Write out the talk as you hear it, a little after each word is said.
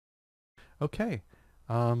Okay.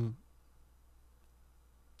 Um,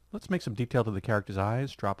 let's make some detail to the character's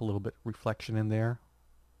eyes. Drop a little bit of reflection in there,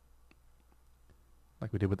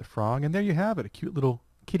 like we did with the frog. And there you have it, a cute little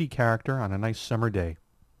kitty character on a nice summer day.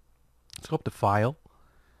 Let's go up to File,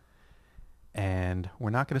 and we're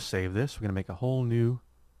not going to save this. We're going to make a whole new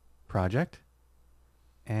project.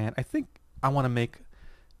 And I think I want to make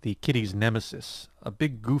the kitty's nemesis, a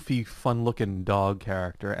big, goofy, fun-looking dog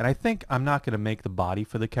character. And I think I'm not going to make the body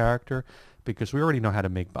for the character because we already know how to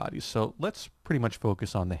make bodies. So let's pretty much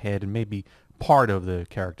focus on the head and maybe part of the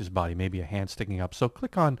character's body, maybe a hand sticking up. So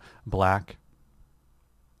click on black,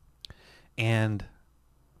 and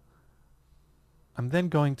I'm then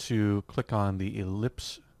going to click on the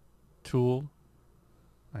ellipse tool.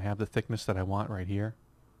 I have the thickness that I want right here.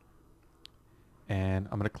 And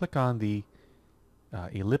I'm going to click on the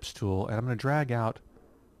ellipse tool, and I'm going to drag out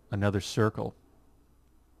another circle,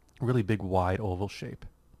 a really big wide oval shape.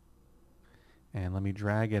 And let me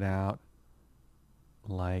drag it out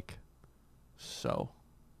like so.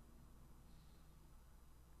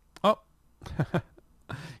 Oh,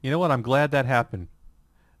 you know what? I'm glad that happened.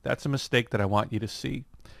 That's a mistake that I want you to see.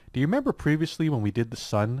 Do you remember previously when we did the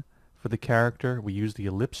sun for the character, we used the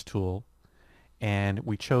ellipse tool and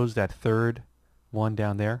we chose that third one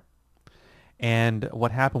down there? And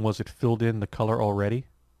what happened was it filled in the color already.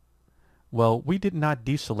 Well, we did not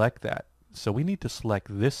deselect that. So we need to select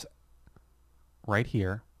this right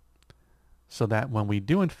here so that when we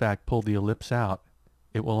do in fact pull the ellipse out,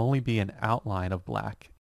 it will only be an outline of black